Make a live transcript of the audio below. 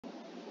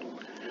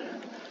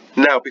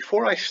Now,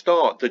 before I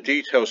start the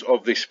details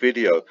of this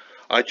video,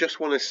 I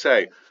just want to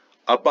say,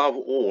 above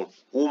all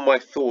my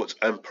thoughts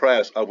and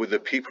prayers are with the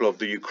people of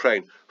the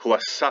Ukraine who are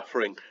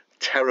suffering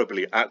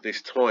terribly at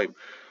this time.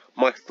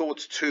 My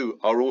thoughts too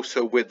are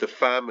also with the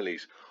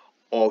families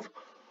of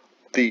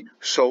the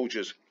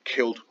soldiers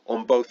killed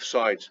on both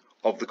sides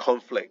of the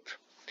conflict.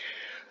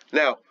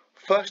 Now,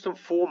 first and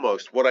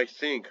foremost, what I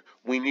think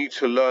we need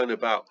to learn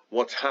about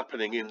what's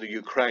happening in the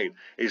Ukraine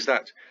is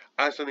that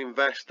as an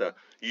investor,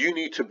 you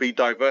need to be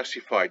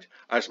diversified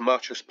as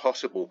much as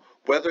possible,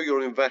 whether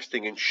you're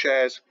investing in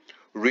shares,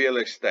 real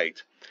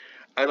estate.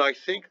 And I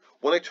think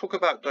when I talk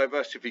about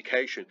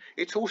diversification,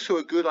 it's also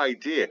a good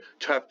idea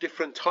to have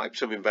different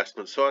types of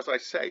investments. So as I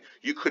say,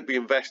 you could be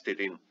invested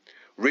in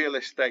real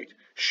estate,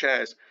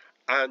 shares,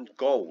 and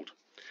gold.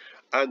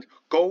 And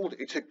gold,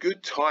 it's a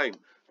good time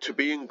to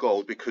be in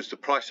gold because the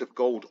price of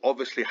gold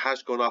obviously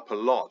has gone up a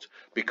lot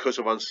because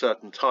of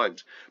uncertain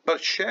times.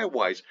 But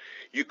share-wise,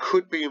 you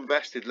could be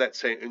invested, let's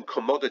say, in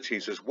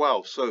commodities as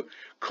well. So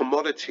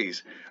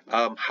commodities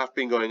have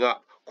been going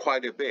up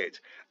quite a bit,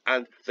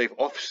 and they've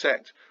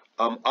offset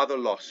other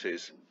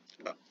losses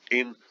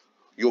in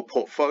your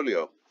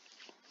portfolio.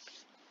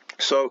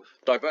 So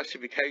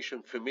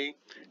diversification for me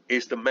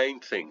is the main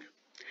thing.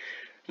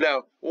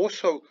 Now,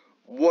 also,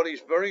 what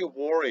is very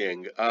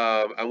worrying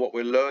and what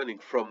we're learning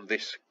from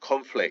this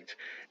conflict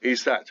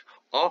is that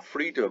our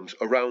freedoms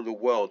around the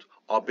world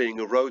are being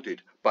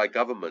eroded by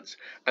governments.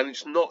 And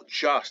it's not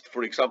just,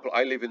 for example,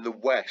 I live in the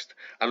West,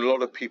 and a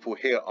lot of people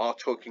here are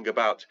talking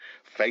about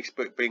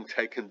Facebook being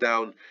taken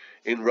down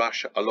in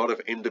Russia, a lot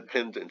of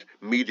independent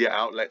media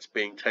outlets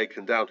being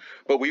taken down.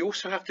 But we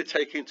also have to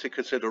take into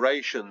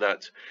consideration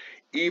that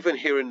even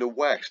here in the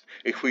West,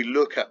 if we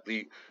look at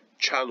the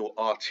channel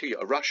RT,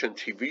 a Russian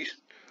TV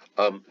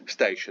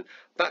station,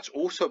 that's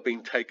also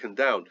been taken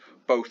down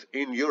both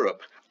in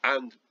Europe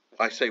and,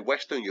 I say,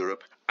 Western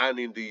Europe and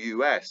in the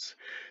US.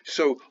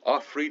 So our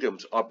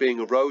freedoms are being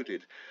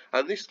eroded.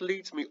 And this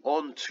leads me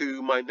on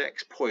to my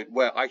next point,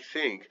 where I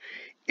think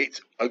it's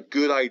a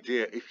good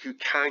idea if you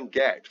can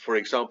get, for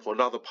example,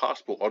 another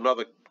passport or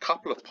another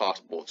couple of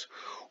passports,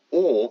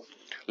 or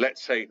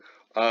let's say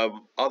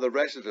other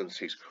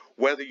residencies,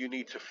 whether you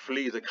need to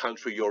flee the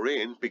country you're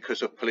in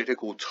because of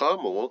political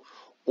turmoil,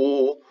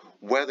 or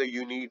whether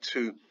you need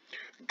to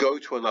go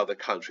to another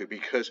country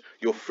because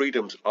your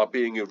freedoms are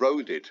being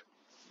eroded.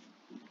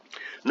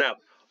 Now,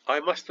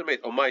 I must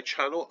admit, on my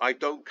channel, I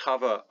don't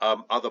cover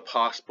other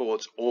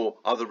passports or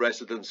other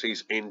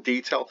residencies in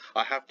detail.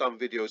 I have done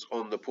videos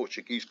on the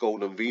Portuguese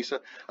Golden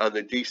Visa and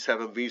the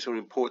D7 visa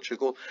in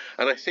Portugal.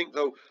 And I think,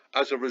 though,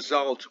 as a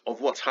result of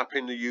what's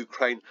happened in the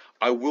Ukraine,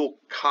 I will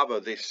cover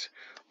this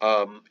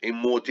in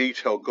more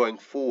detail going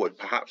forward.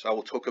 Perhaps I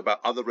will talk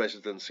about other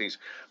residencies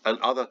and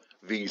other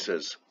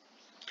visas.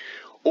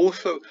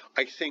 Also,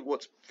 I think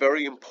what's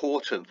very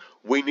important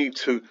we need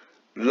to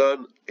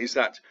learn is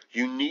that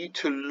you need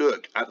to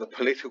look at the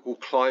political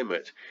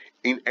climate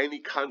in any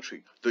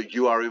country that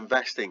you are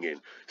investing in.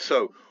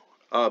 So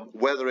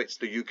whether it's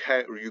the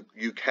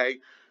UK,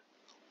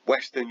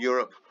 Western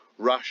Europe,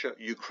 Russia,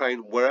 Ukraine,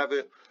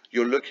 wherever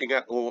you're looking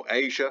at, or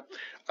Asia,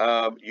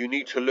 you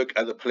need to look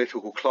at the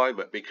political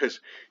climate, because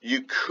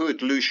you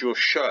could lose your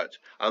shirt.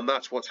 And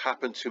that's what's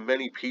happened to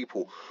many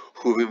people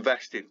who've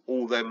invested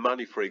all their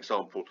money, for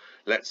example,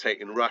 let's say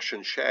in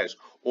Russian shares.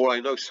 Or I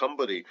know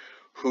somebody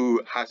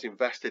who has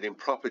invested in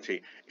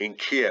property in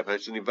Kiev,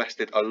 has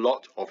invested a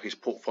lot of his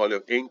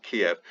portfolio in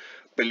Kiev,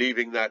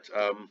 believing that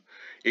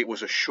it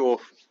was a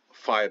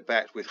surefire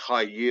bet with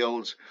high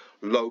yields,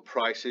 low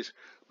prices.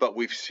 But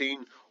we've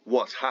seen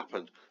what's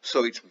happened.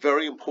 So it's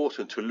very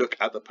important to look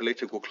at the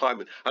political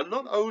climate, and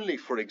not only,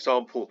 for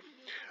example,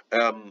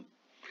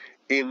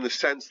 in the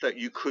sense that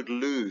you could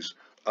lose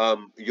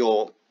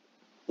your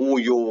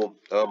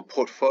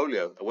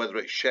portfolio, whether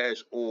it's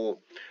shares or,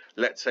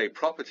 let's say,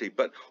 property,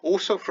 but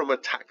also from a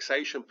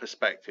taxation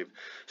perspective.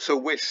 So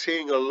we're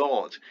seeing a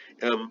lot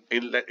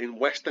in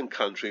Western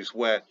countries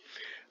where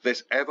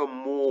there's ever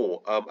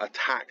more a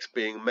tax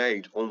being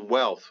made on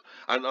wealth.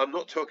 And I'm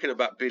not talking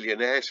about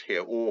billionaires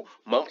here or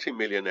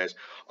multimillionaires.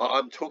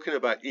 I'm talking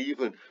about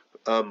even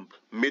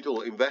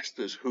middle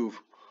investors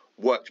who've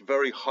worked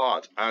very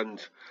hard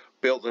and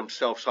built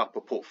themselves up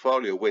a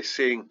portfolio. We're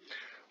seeing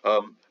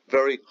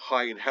very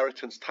high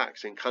inheritance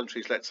tax in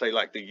countries, let's say,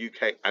 like the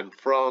UK and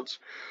France.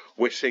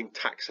 We're seeing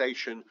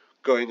taxation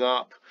going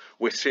up.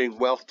 We're seeing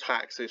wealth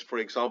taxes, for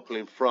example,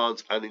 in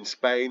France and in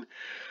Spain.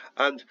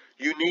 And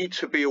you need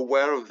to be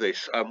aware of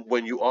this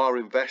when you are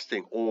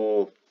investing,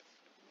 or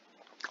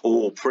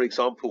for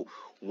example,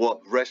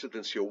 what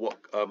residency or what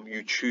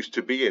you choose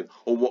to be in,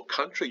 or what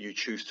country you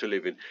choose to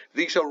live in.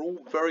 These are all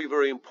very,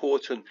 very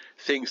important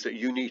things that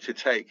you need to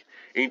take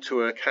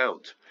into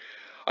account.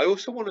 I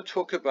also want to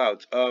talk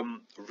about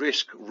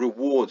risk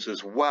rewards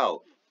as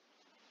well.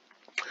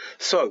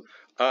 So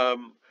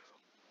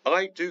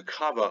I do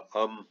cover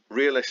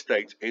real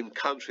estate in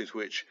countries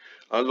which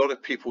a lot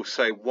of people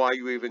say, why are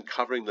you even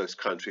covering those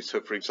countries?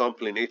 So, for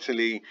example, in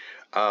Italy,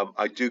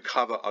 I do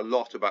cover a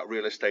lot about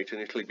real estate in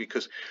Italy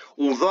because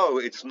although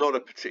it's not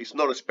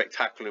a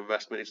spectacular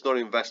investment, it's not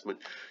an investment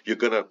you're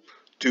going to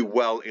do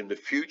well in the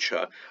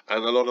future,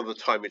 and a lot of the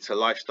time it's a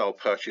lifestyle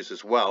purchase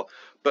as well.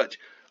 But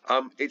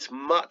it's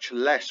much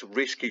less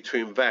risky to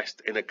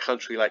invest in a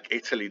country like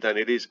Italy than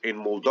it is in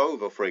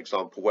Moldova, for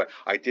example, where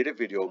I did a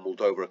video on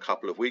Moldova a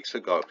couple of weeks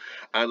ago.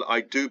 And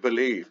I do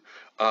believe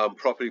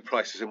property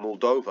prices in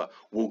Moldova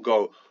will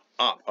go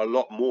up a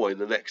lot more in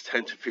the next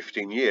 10 to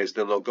 15 years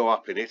than they'll go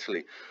up in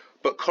Italy.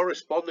 But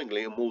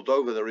correspondingly, in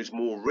Moldova, there is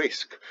more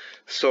risk.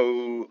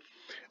 So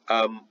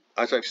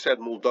as I've said,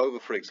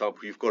 Moldova, for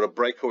example, you've got a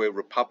breakaway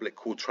republic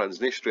called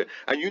Transnistria,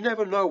 and you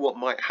never know what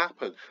might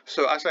happen.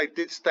 So as I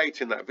did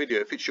state in that video,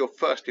 if it's your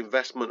first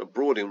investment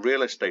abroad in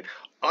real estate,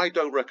 I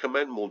don't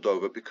recommend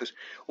Moldova because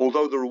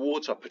although the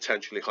rewards are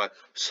potentially high,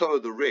 so are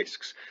the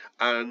risks.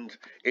 And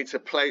it's a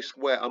place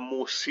where a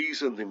more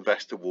seasoned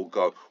investor will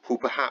go, who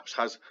perhaps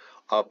has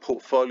a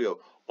portfolio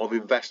of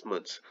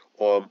investments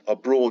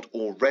abroad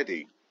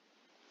already.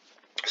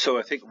 So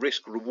I think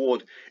risk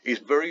reward is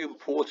very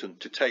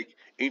important to take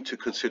into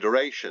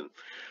consideration.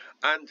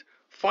 And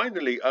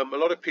finally, a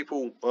lot of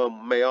people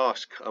may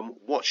ask,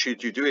 what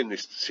should you do in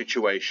this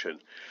situation?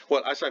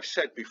 Well, as I've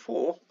said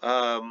before,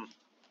 the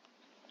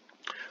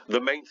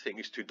main thing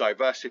is to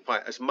diversify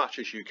as much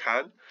as you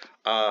can.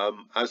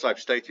 As I've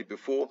stated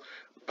before,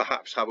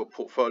 perhaps have a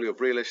portfolio of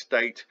real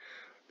estate,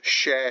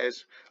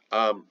 shares,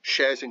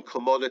 shares in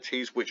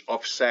commodities which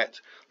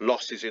offset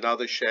losses in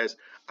other shares,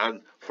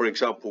 and for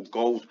example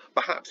gold,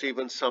 perhaps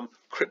even some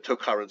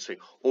cryptocurrency.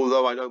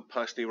 Although I don't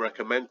personally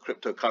recommend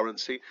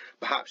cryptocurrency,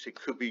 perhaps it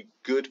could be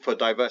good for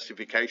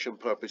diversification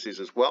purposes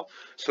as well.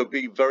 So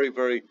be very,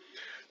 very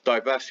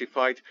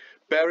diversified.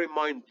 Bear in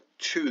mind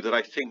too that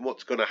I think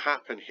what's going to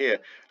happen here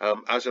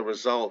as a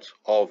result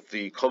of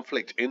the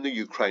conflict in the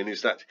Ukraine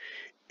is that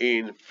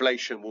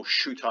inflation will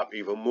shoot up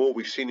even more.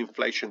 We've seen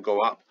inflation go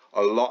up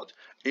a lot.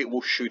 It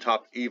will shoot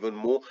up even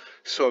more.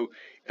 So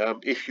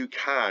if you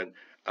can,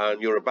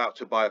 and you're about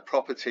to buy a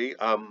property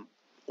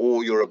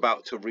or you're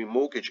about to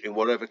remortgage in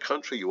whatever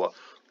country you are,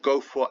 go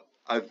for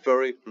a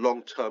very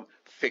long-term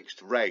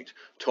fixed rate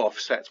to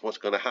offset what's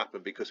going to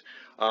happen, because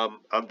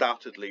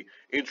undoubtedly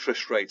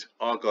interest rates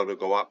are going to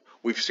go up.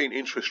 We've seen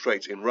interest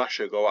rates in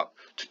Russia go up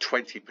to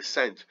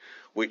 20%,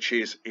 which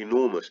is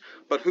enormous.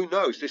 But who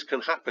knows, this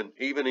can happen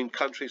even in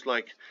countries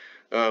like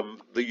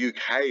the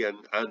UK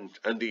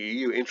and the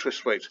EU.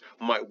 Interest rates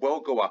might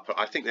well go up.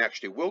 I think they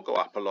actually will go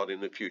up a lot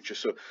in the future.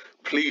 So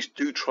please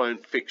do try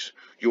and fix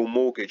your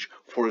mortgage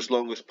for as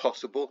long as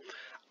possible,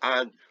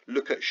 and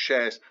look at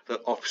shares that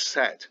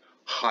offset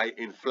high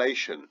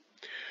inflation.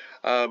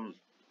 And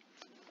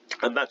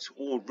that's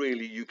all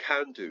really you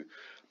can do.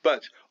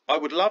 But I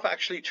would love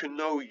actually to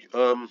know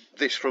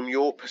this from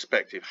your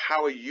perspective.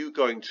 How are you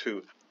going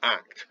to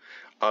act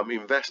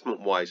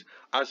investment-wise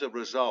as a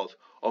result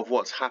of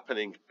what's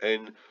happening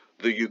in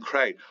the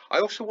Ukraine? I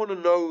also want to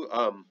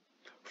know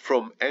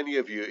from any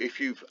of you if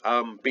you've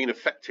been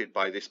affected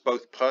by this,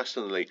 both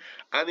personally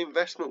and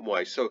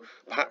investment-wise. So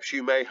perhaps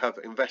you may have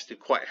invested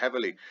quite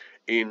heavily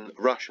in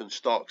Russian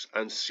stocks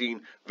and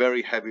seen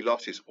very heavy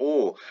losses,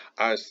 or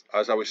as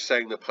I was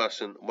saying,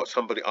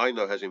 somebody I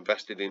know has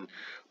invested in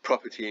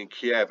property in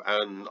Kiev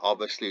and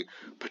obviously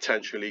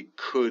potentially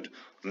could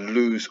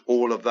lose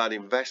all of that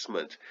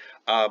investment.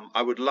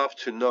 I would love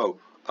to know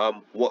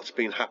what's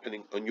been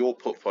happening on your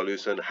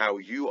portfolios and how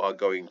you are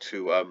going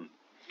to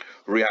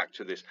react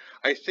to this.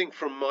 I think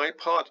from my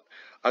part,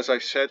 as I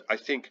said, I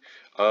think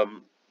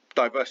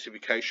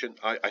diversification,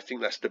 I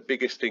think that's the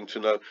biggest thing to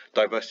know,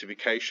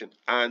 diversification.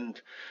 And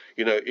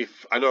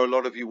if I know a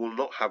lot of you will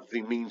not have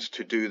the means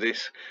to do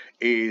this,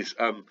 is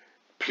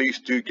please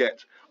do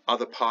get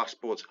other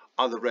passports,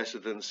 other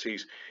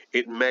residencies.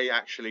 It may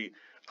actually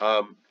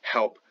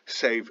help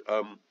save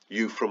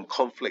you from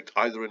conflict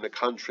either in the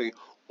country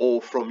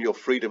or from your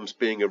freedoms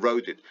being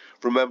eroded.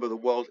 Remember, the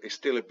world is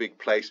still a big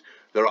place.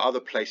 There are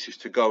other places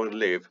to go and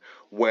live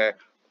where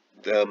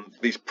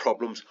these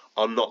problems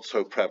are not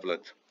so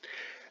prevalent.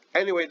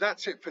 Anyway,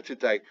 that's it for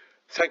today.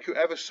 Thank you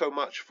ever so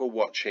much for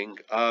watching,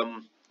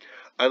 and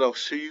I'll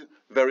see you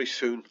very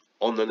soon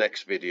on the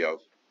next video.